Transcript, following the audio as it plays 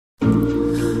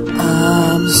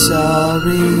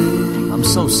sorry. I'm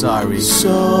so sorry.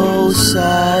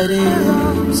 Society,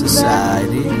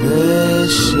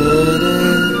 this shit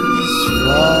is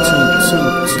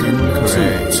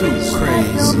too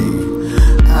crazy.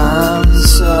 I'm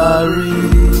sorry.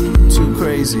 Too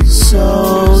crazy.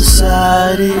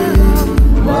 Society,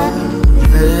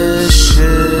 this shit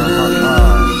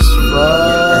is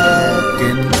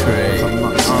fucking crazy.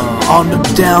 On the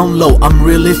down low, I'm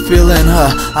really feeling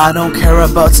her. I don't care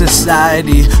about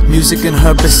society. Music and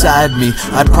her beside me.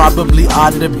 I probably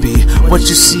ought to be what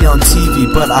you see on TV,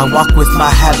 but I walk with my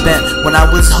hat bent. When I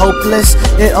was hopeless,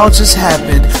 it all just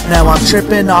happened. Now I'm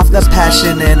tripping off the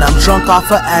passion, and I'm drunk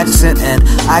off an accent, and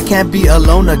I can't be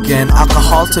alone again.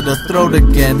 Alcohol to the throat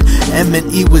again.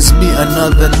 M&E was me,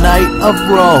 another night of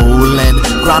rolling.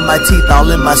 Grind my teeth all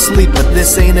in my sleep, but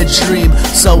this ain't a dream.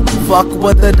 So fuck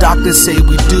what the doctors say,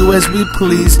 we do as we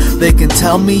please. They can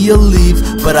tell me you'll leave,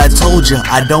 but I told you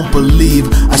I don't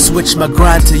believe. I switched my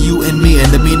grind to you and me,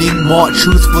 and the meaning more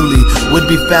truthfully would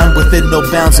be found within no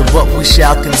bounds of what we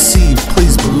shall conceive.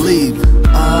 Please believe.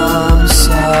 I'm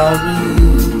sorry.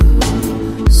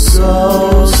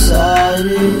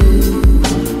 Society,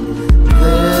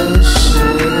 this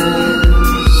shit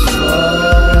is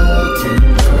fucking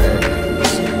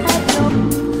crazy.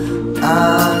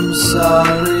 I'm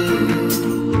sorry.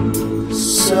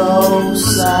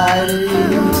 Society,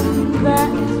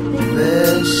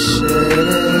 this shit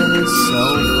is so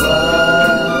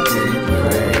fucking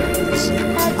crazy.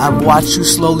 I've watched you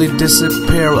slowly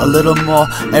disappear a little more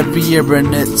every year,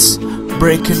 and it's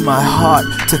breaking my heart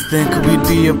to think we'd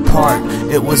be apart.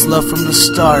 It was love from the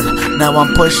start. Now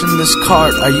I'm pushing this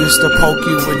cart. I used to poke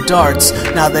you with darts.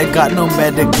 Now they got no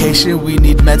medication. We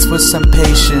need meds for some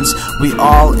patience. We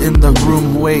all in the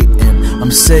room waiting. I'm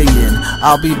saying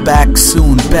I'll be back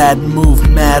soon. Bad move,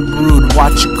 mad rude.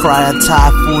 Watch you cry a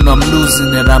typhoon. I'm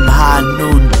losing it. I'm high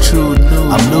noon, true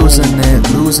noon. I'm losing it,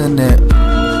 losing it.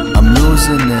 I'm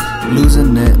losing it,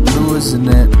 losing it, losing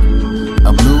it.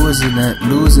 I'm losing it,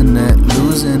 losing it,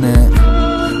 losing it.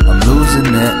 I'm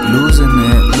losing it, losing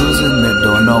it, losing it.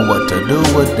 Don't know what to do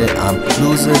with it. I'm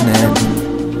losing it.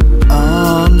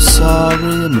 I'm sorry,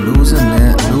 I'm losing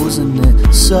it, losing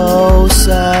it.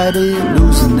 Society,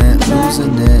 losing it,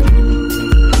 losing it.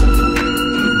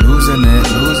 Losing it,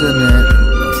 losing it.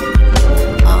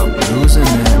 I'm losing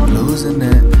it, losing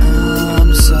it.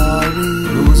 I'm sorry,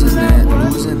 losing it,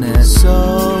 losing it.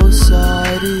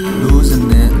 Society,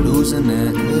 losing it, losing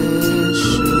it.